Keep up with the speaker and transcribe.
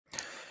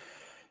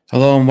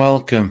Hello and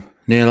welcome.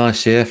 Neil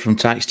Ellis here from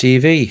To Tykes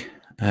Tv.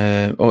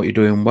 Hope you're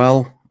doing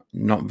well.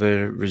 Not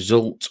the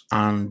result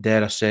and,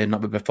 dare I say,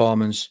 not the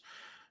performance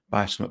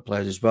by some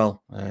players as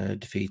well.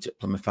 Defeat at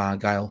Plymouth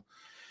Argyle.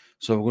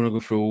 So we're going to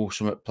go through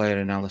some player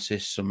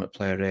analysis, some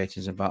player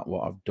ratings about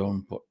what I've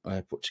done,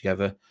 put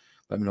together.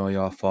 Let me know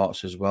your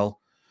thoughts as well.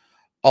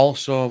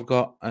 Also, I've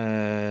got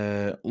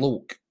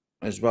Luke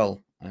as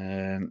well.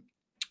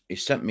 He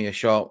sent me a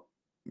short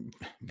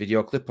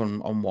video clip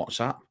on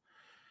WhatsApp.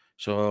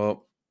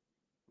 So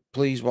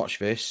please watch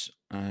this,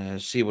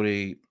 see what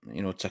he,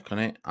 take on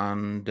it,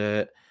 and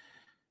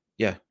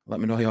yeah, let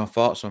me know your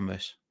thoughts on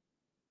this.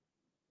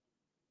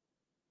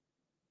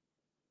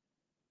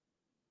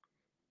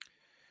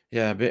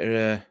 Yeah, a bit of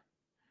a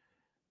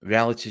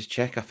realities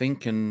check, I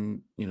think,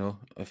 and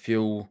a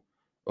few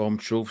home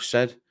truths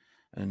said,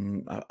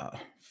 and a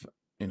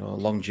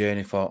long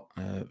journey for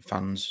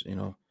fans.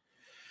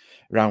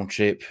 Round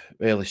trip,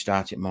 early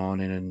start at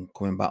morning, and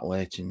coming back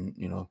late in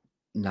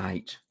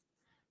night.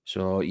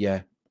 So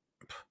yeah,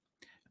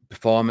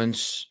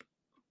 performance,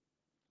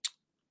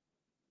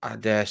 I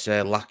dare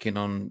say, lacking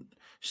on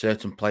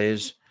certain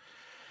players.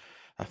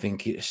 I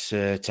think it's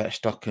tech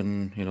stock,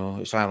 and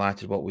it's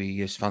highlighted what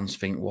we as fans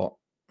think what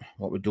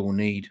we do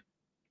need.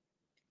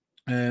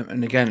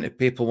 And again, if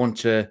people want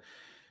to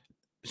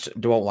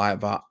don't like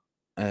that,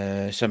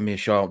 send me a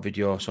short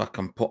video so I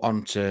can put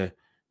onto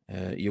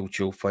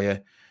YouTube for you,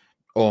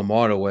 or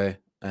more away.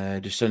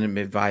 Just send it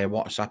me via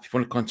WhatsApp. If you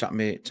want to contact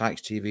me,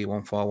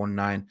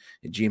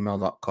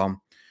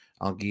 tykestv1419@gmail.com.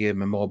 I'll give you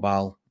my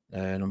mobile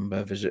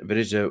number. There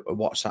is a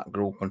WhatsApp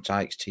group on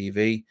Tykes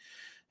TV.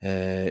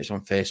 It's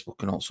on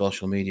Facebook and all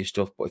social media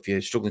stuff. But if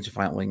you're struggling to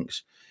find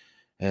links,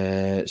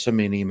 send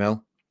me an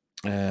email.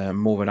 I'm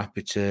more than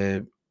happy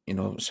to,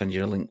 send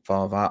you a link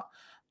for that.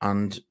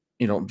 And,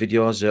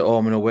 videos at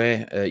home and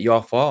away,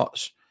 your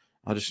thoughts.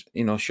 I'll just,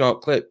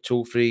 short clip,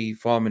 2, 3,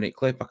 4 minute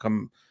clip. I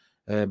can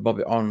bob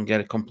it on,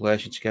 get a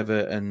compilation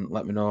together, and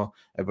let me know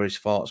everybody's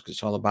thoughts, because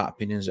it's all about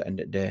opinions at the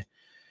end of the day.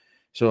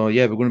 So,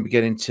 yeah, we're going to be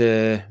getting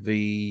to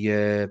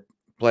the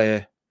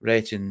player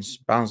ratings,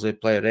 Barnsley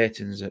player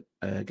ratings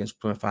against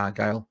Plymouth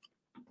Argyle.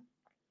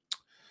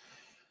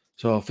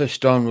 So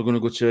first on, we're going to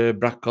go to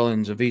Brad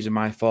Collins, and these are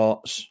my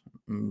thoughts.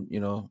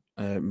 My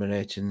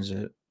ratings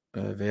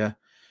there.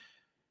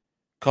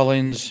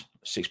 Collins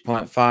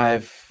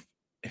 6.5.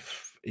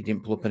 If he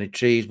didn't pull up any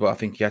trees, but I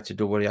think he had to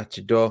do what he had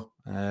to do.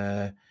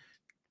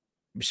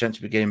 We seem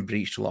to be getting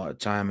breached a lot of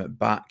time at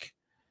back.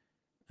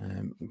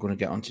 I'm going to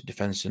get onto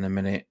defence in a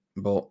minute,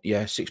 but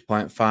yeah,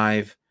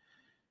 6.5.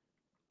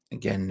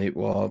 Again, it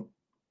was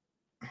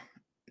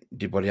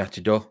did what he had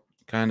to do,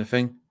 kind of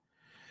thing.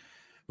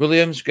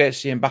 Williams, great to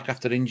see him back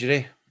after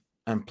injury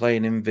and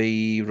playing in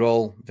the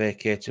role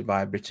vacated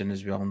by Britain,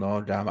 as we all know,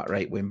 down that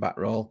right wing back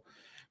role.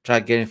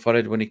 Tried getting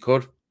forward when he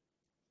could.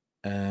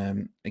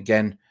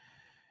 Again,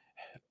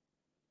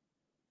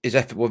 his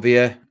effort was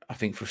there. I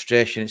think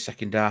frustration in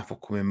second half were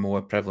coming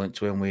more prevalent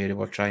to him, where he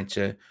were trying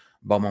to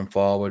bomb on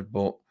forward,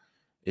 but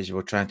as he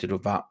were trying to do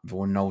that, there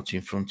were notes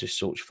in front as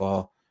such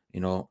for,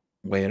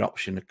 way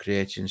option of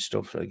creating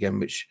stuff again,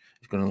 which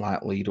is going to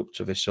lead up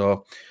to this. So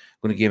I'm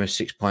going to give him a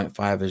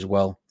 6.5 as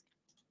well.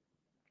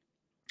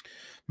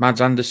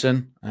 Mads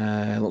Anderson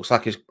looks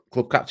like he's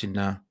club captain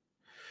now.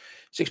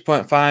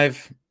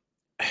 6.5.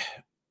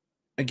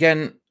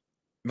 Again,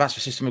 that's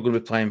the system we're going to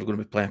be playing. We're going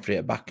to be playing 3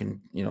 at back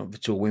and, the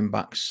 2 wing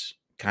backs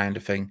kind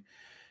of thing.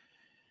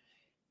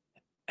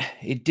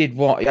 He did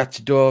what he had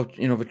to do,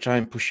 we're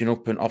trying pushing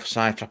up and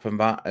offside trap and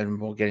that, and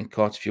we're getting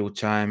caught a few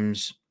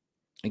times.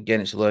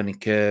 Again, it's a learning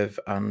curve,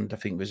 and I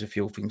think there's a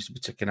few things to be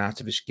taken out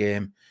of this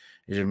game,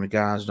 is in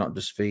regards not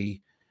just the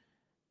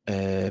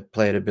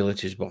player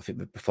abilities, but I think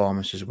the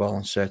performance as well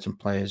on certain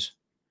players.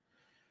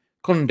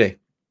 Cundy,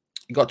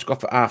 he got to go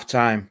for half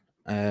time.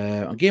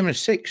 I gave him a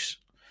 6.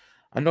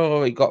 I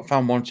know he got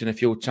found wanting a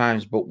few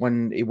times, but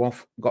when he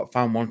got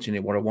found wanting,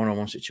 it was a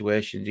one-on-one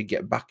situation. He did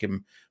get back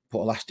and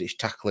put a last-ditch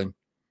tackling.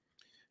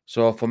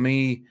 So for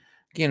me,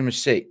 giving him a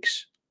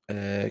 6. Could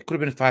have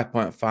been a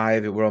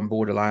 5.5. It were on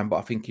borderline, but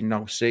I think he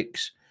now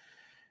 6.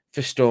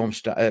 First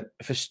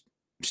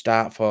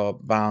start for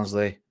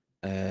Barnsley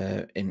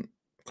in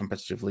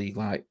competitive league.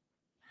 Like,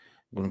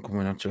 we're going to come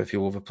on to a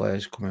few other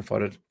players coming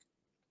forward.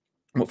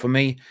 But for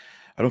me,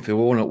 I don't feel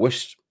we're one at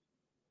worst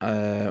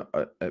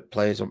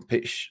players on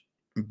pitch.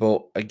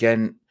 But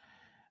again,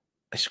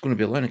 it's going to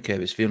be a learning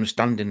curve. It's the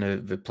understanding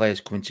of the players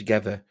coming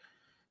together.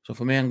 So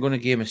for me, I'm going to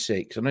give him a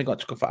 6. I know he got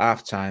to go for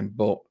half time,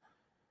 but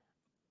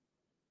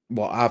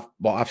what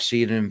I've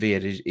seen him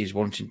there is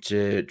wanting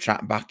to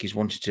track back. He's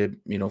wanting to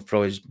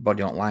throw his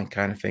body on line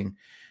kind of thing.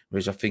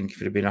 Whereas I think if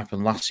it had been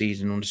happened last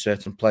season under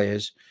certain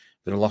players,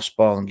 they'd have lost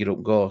ball and get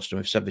up ghost. And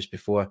we've said this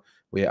before,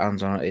 with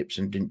hands on our hips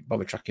and didn't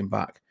bother tracking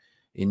back.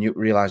 He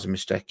realised a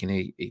mistake and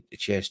he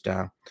chased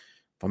down.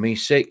 For me,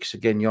 6.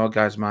 Again, your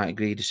guys might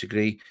agree,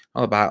 disagree.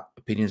 All about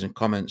opinions and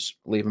comments.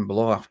 Leave them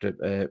below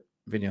after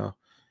video.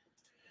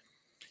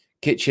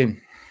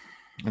 Kitchen.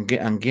 I'm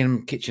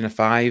getting Kitchen a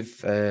 5.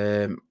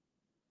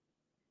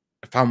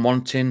 Found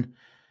wanting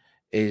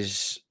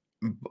is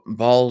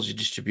balls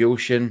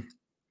distribution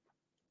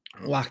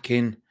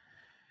lacking.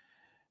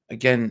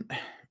 Again,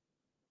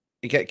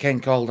 you get Ken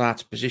called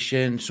out of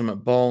position. Some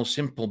at ball,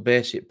 simple,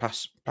 basic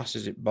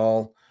passes at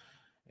ball,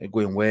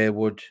 going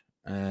wayward.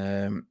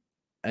 And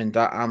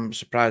I'm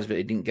surprised that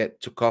he didn't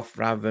get took off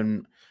rather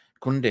than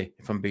Cundy,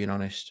 if I'm being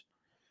honest.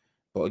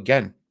 But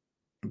again,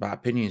 by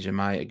opinions, I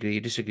might agree,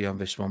 disagree on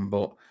this one.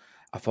 But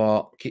I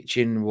thought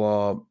Kitchen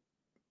were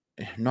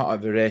not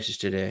at the races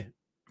today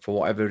for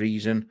whatever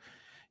reason.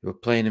 He were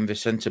playing in the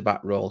centre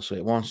back role, so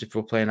it once if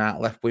we're playing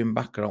out left wing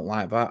back, I don't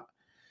like that.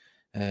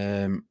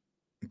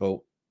 But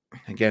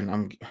again,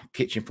 I'm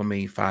Kitchen for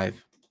me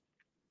 5.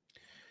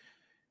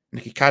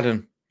 Nicky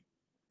Cadden,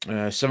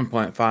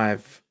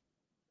 7.5.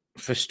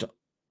 First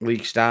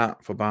league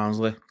start for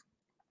Barnsley.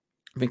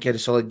 I think he had a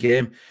solid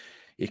game.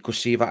 You could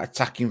see that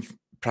attacking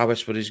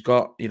prowess what he's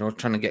got,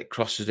 trying to get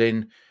crosses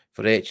in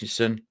for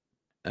Aitchison,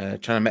 trying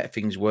to make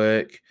things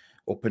work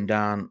up and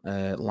down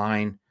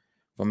line.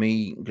 For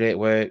me, great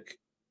work.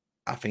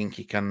 I think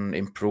he can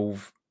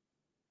improve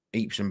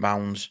heaps and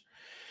bounds.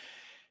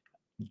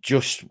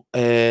 Just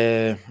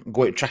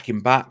going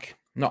tracking back,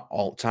 not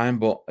all the time,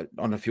 but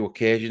on a few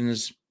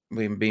occasions,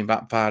 we've been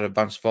that far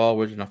advanced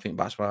forward, and I think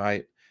that's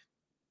why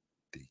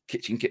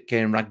Kitchen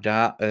came ragged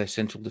out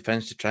central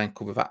defence to try and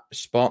cover that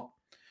spot.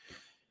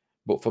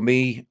 But for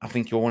me, I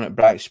think you'll want it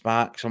bright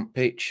sparks on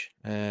pitch,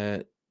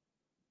 Nicky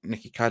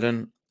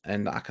Cadden,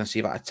 and I can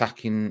see that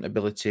attacking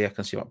ability. I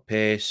can see that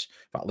pace,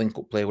 that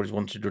link-up play what he's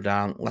wanted to do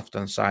down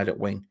left-hand side at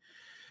wing.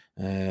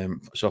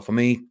 So for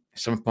me,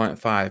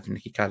 7.5,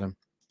 Nicky Cadden.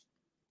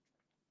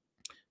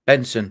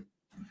 Benson.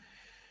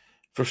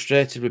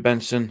 Frustrated with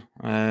Benson.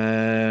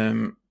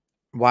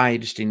 Why he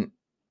just didn't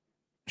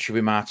shove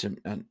him out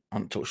on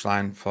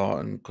touchline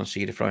for and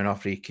concede a throwing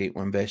off free kick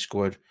when they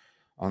scored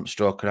on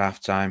stroke at half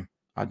time.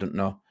 I don't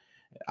know.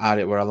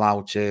 It were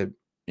allowed to,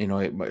 it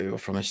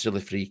was from a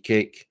silly free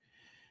kick.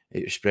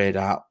 It was sprayed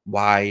out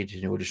wide,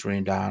 and it was just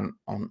running down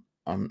on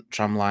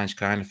tram lines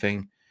kind of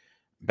thing.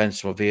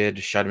 Benson over here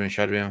just shadowing.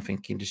 I'm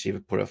thinking just either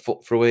put a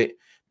foot through it,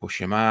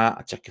 push him out,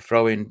 I take a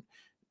throw in,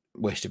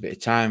 waste a bit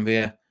of time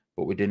there.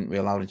 But we didn't. We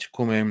allowed him to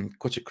come in,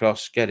 cut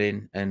across, get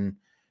in, and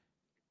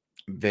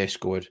they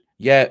scored.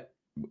 Yeah,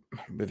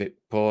 with it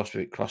post,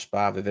 with it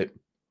crossbar, with it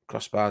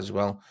crossbars as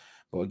well.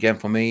 But again,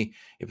 for me,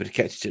 if we'd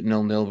kept it at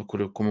 0-0, we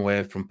could have come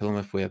away from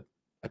Plymouth with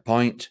a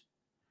point.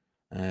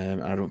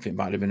 And I don't think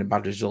that would have been a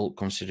bad result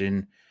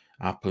considering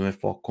our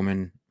Plymouth were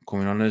coming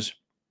on us.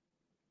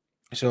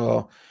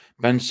 So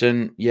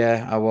Benson,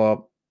 yeah, I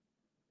was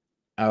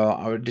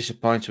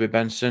disappointed with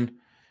Benson.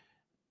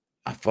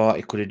 I thought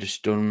he could have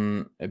just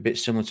done a bit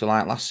similar to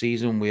like last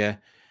season,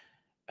 where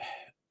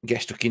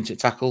get stuck into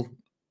tackle,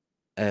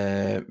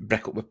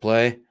 break up the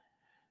play.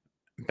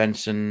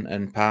 Benson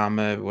and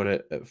Palmer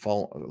were at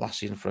fault last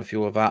season for a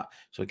few of that.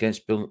 So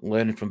against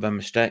learning from their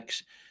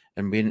mistakes,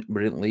 and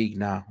we're in league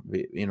now.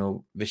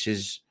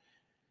 It's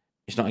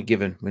not a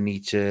given. We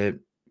need to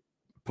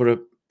put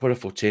a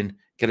foot in,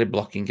 get a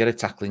blocking, get a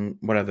tackling,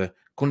 whatever.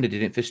 Cundy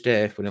did it for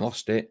Stave when he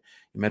lost it.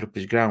 He made up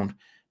his ground.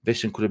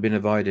 This one could have been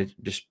avoided.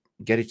 Just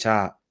get it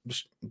out.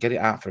 Just get it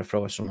out for a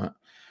throw or something.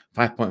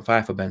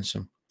 5.5 for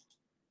Benson.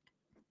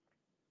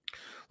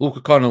 Luke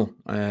O'Connell,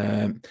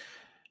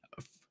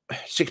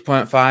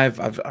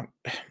 6.5.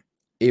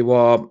 He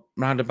was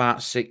round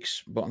about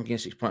 6, but I'm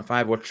getting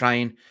 6.5. We're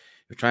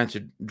trying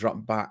to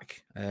drop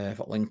back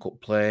for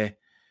link-up play.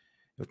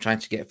 We're trying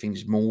to get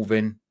things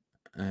moving,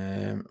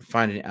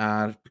 finding it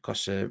hard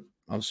because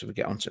obviously we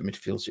get onto the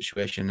midfield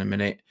situation in a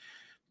minute.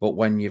 But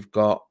when you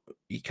can't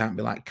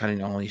be like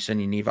carrying on.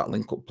 You need that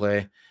link-up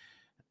play.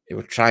 They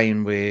were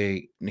trying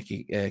with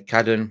Nicky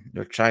Cadden.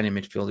 They were trying in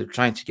midfield. They were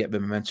trying to get the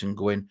momentum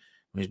going.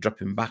 When he's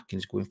dropping back and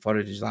he's going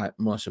forward, he's like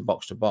more or less a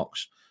box to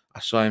box. I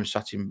saw him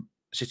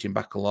sitting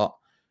back a lot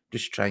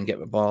just to try and get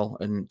the ball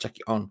and take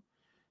it on.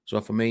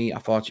 So for me, I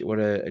thought it was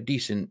a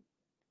decent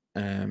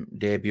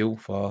debut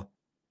for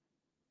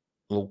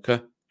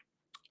Luca.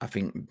 I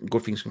think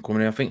good things can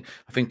come in. I think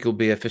he'll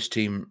be a first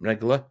team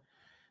regular.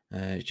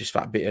 It's just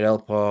that bit of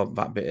help or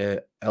that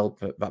bit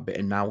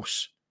of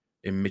nous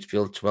in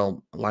midfield to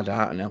help lad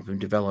out and help him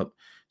develop.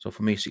 So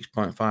for me,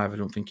 6.5. I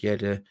don't think he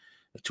had a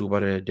too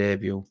bad a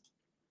debut.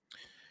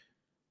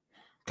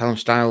 Callum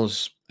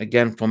Styles,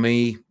 again, for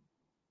me,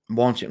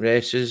 wanting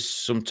races.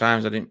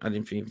 Sometimes I didn't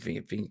even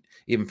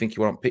think he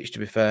were on pitch, to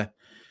be fair.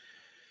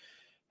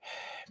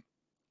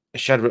 A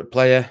Shadrack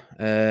player.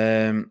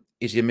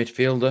 Is he a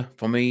midfielder?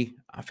 For me,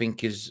 I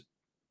think is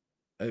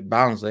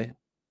Barnsley.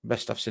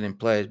 Best I've seen him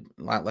play,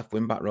 like left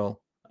wing back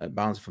role at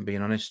Barnsley, if I'm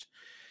being honest.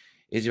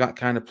 Is he that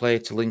kind of player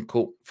to link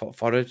up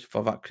forward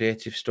for that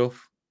creative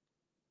stuff?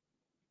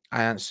 I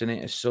haven't seen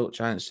it as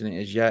such. I haven't seen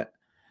it as yet.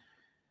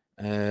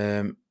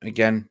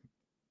 Again,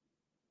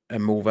 a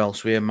move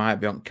elsewhere might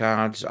be on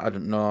cards. I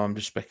don't know. I'm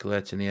just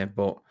speculating here.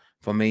 But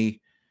for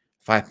me,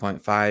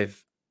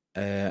 5.5.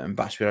 And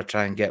that's where I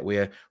try and get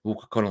where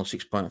Luke O'Connell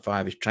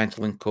 6.5 is trying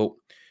to link up.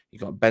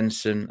 You've got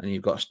Benson and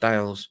you've got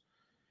Styles.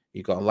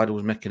 You've got a lad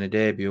who's making a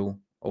debut.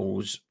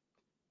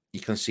 You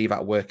can see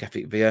that work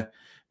ethic there.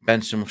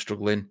 Benson was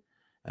struggling.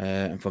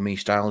 And for me,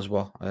 Styles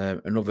well.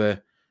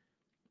 Another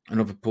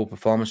poor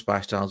performance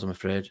by Styles, I'm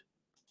afraid.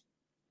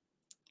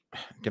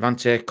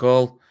 Devante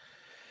Cole.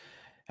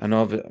 I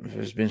know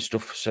there's been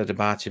stuff said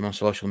about him on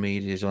social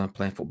media. He's only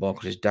playing football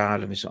because his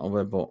dad and this and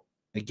other. But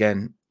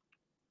again,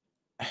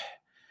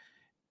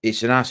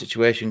 it's an hard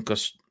situation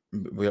because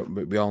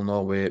we all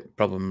know where the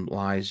problem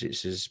lies.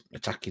 It's his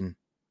attacking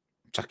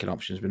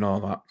options. We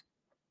know that.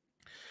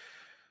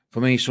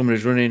 For me,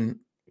 somebody's running.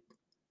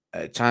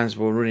 At times,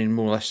 we're running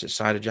more or less at the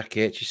side of Jack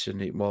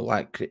Aitchison. It more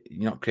like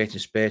you're not creating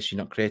space. You're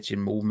not creating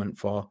movement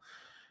for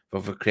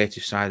the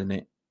creative side in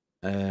it.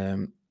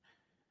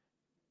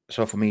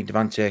 So for me,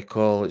 Devante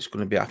Cole, I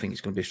think it's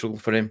going to be a struggle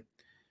for him.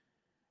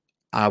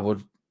 I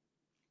would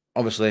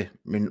obviously,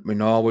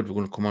 Norwood, we're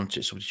going to come on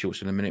to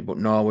substitutes in a minute, but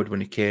Norwood,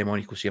 when he came on,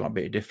 you could see a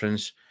bit of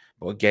difference.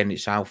 But again,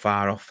 it's how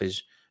far off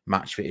his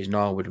match fit is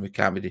Norwood, and we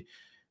can't be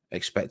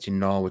expecting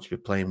Norwood to be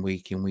playing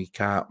week in,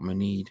 week out. We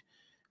need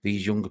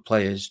these younger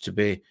players to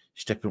be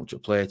stepping up to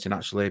the plate and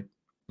actually,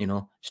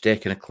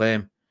 staking a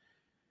claim.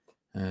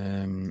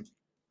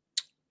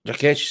 Jack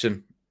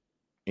Aitchison,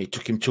 it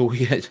took him 2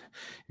 years. He's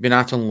been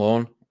out on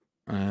loan.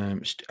 I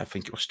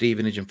think it was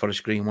Stevenage and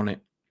Forest Green, wasn't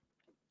it?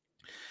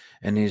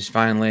 And he's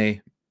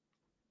finally,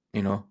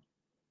 come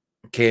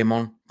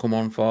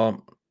on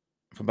for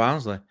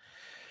Barnsley.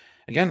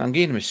 Again, I'm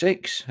giving him a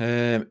 6.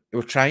 He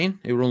was trying.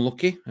 He was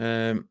unlucky.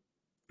 I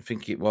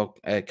think it was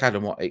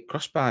Cadden it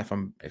crossed by. If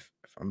I'm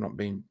not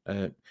being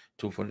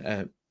too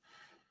funny.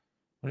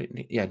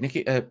 Nicky.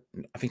 I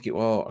think it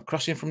was a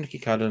crossing from Nicky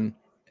Cadden.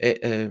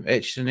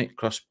 Aitchison it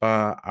crossed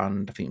by,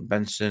 and I think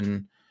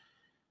Benson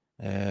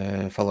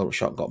follow-up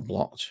shot got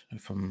blocked.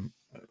 If I'm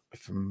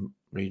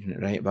reading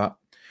it right, but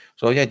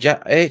so yeah,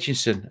 Jack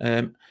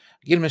Aitchison.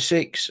 Give him a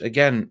 6.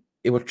 Again,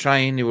 he were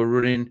trying. He were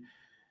running.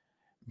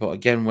 But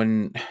again,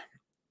 when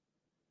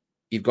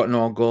you've got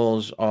no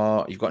goals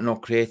or you've got no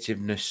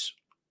creativeness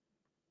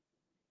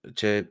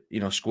to,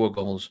 score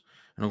goals,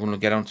 and I'm going to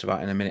get onto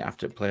that in a minute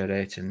after player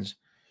ratings,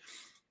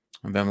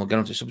 and then we'll get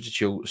on to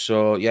substitute.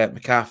 So, yeah,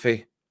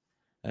 McCarthy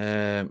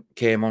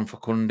came on for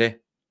Cundy.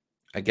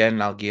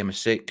 Again, I'll give him a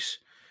 6.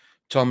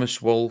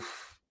 Thomas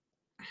Wolf,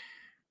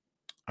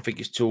 I think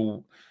it's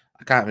 2.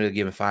 I can't really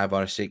give him a 5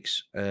 or a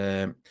 6.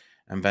 And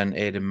then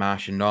Aidan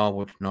Marsh and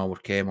Norwood.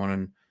 Norwood came on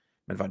and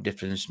made that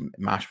difference.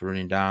 Marsh were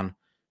running down.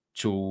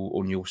 2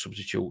 unused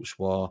substitutes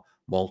were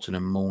Walton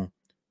and Moon.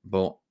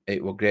 But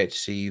it was great to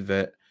see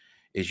that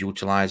he's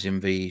utilising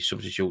the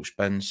substitute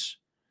Spence.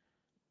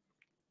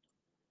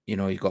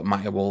 You've got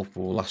Matty Wolf,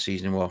 who last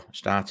season was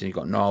starting. You've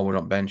got Norwood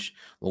on bench,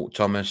 Luke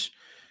Thomas.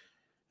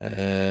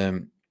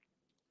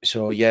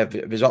 So, yeah,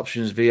 there's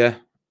options there.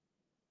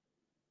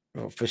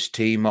 First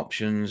team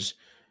options.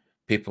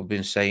 People have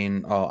been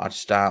saying, I'd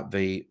start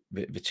the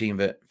team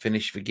that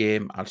finished the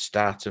game. I'd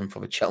start them for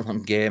the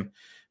Cheltenham game,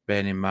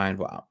 bearing in mind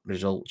what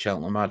result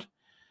Cheltenham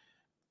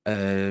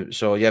had.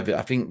 So, yeah,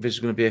 I think there's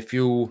going to be a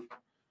few...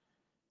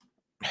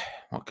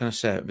 What can I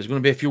say? There's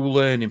going to be a few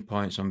learning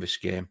points on this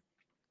game.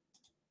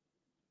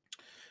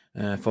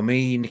 For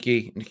me,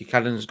 Nicky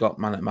Cadden's got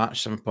man at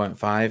match,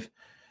 7.5.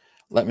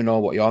 Let me know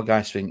what your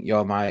guys think.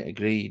 You might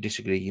agree,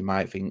 disagree. You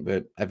might think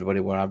that everybody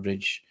were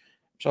average.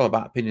 It's all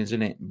about opinions,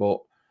 isn't it? But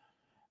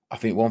I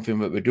think one thing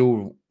that we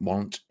do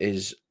want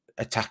is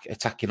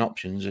attacking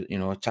options.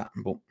 Attack.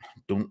 But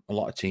don't a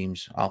lot of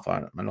teams. I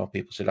know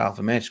people said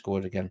Alpha May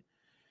scored again.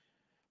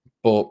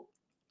 But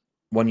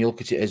when you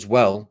look at it as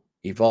well,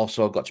 you've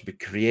also got to be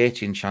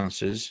creating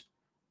chances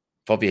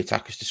for the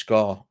attackers to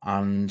score.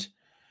 And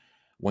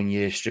when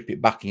you strip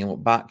it back and you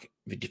look back,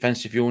 the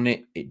defensive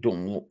unit, it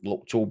doesn't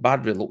look too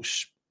bad.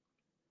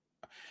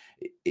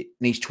 It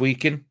needs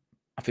tweaking.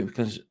 I think we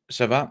can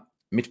say that.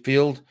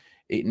 Midfield,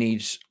 it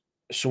needs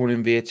someone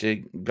in there to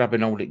grab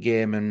an hold at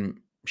game and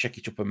shake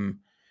it up and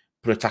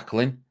put a tackle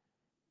in.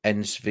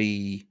 Hence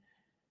the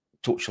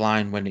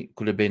touchline when it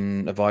could have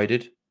been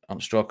avoided on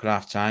stroke at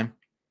half time.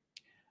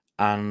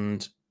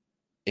 And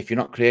if you're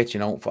not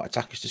creating out for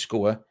attackers to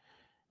score,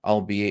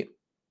 albeit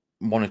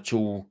 1 or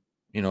 2,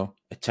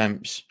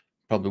 attempts,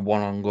 probably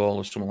 1 on goal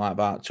or something like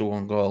that, 2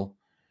 on goal,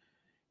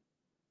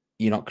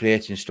 you're not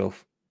creating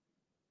stuff.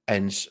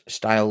 And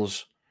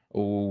Styles,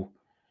 who,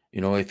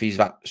 if he's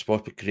that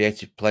supposed to be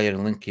creative player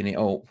and linking it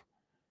up,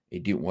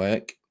 it didn't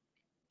work.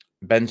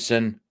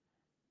 Benson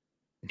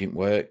didn't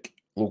work.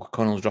 Luke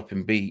O'Connell's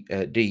dropping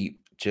deep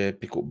to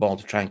pick up ball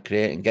to try and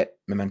create and get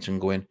momentum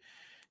going.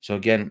 So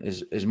again,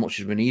 as much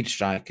as we need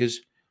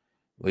strikers,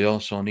 we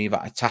also need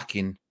that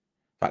attacking,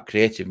 that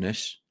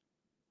creativeness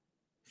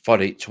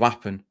for it to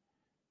happen.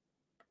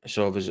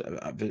 So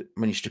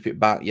when you strip it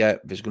back, yeah,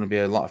 there's going to be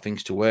a lot of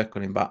things to work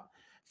on in that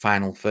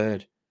final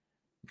third.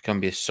 It can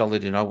be a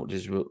solid out.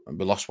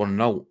 We lost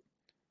 1-0.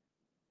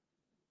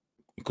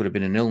 It could have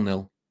been a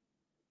 0-0.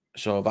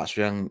 So that's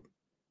where I'm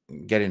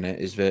getting it,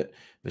 is that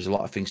there's a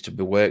lot of things to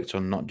be worked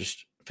on, not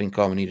just think,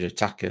 we need an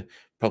attacker,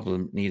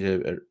 probably need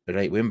a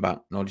right wing back.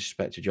 No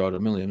disrespect to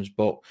Jordan Williams,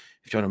 but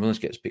if Jordan Williams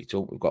gets picked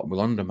up, we've got Will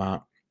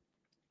Undermark.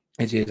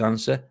 Is he his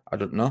answer? I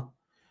don't know.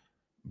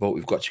 But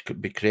we've got to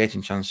be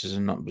creating chances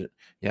and not...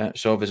 Yeah,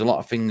 so there's a lot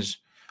of things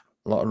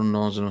A lot of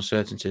unknowns and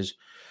uncertainties.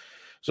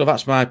 So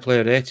that's my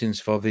player ratings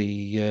for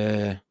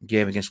the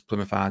game against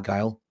Plymouth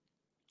Argyle.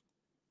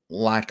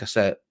 Like I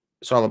said,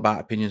 it's all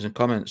about opinions and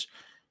comments.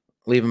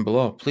 Leave them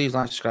below. Please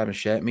like, subscribe, and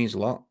share. It means a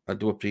lot. I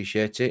do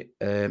appreciate it.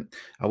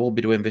 I will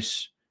be doing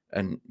this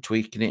and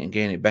tweaking it and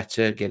getting it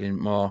better, getting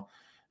more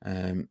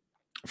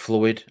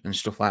fluid and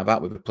stuff like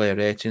that with the player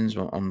ratings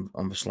on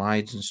the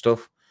slides and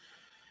stuff.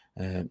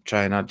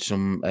 Try and add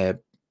some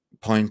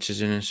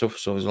pointers in and stuff.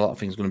 So there's a lot of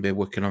things going to be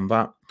working on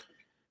that.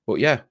 But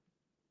yeah,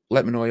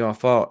 let me know your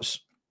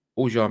thoughts.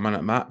 Who's your man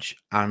at match,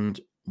 and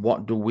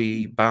what do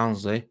we,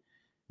 Barnsley,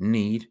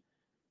 need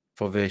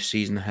for the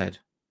season ahead?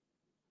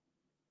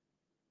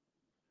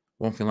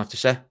 One thing left to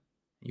say,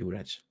 you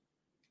Reds.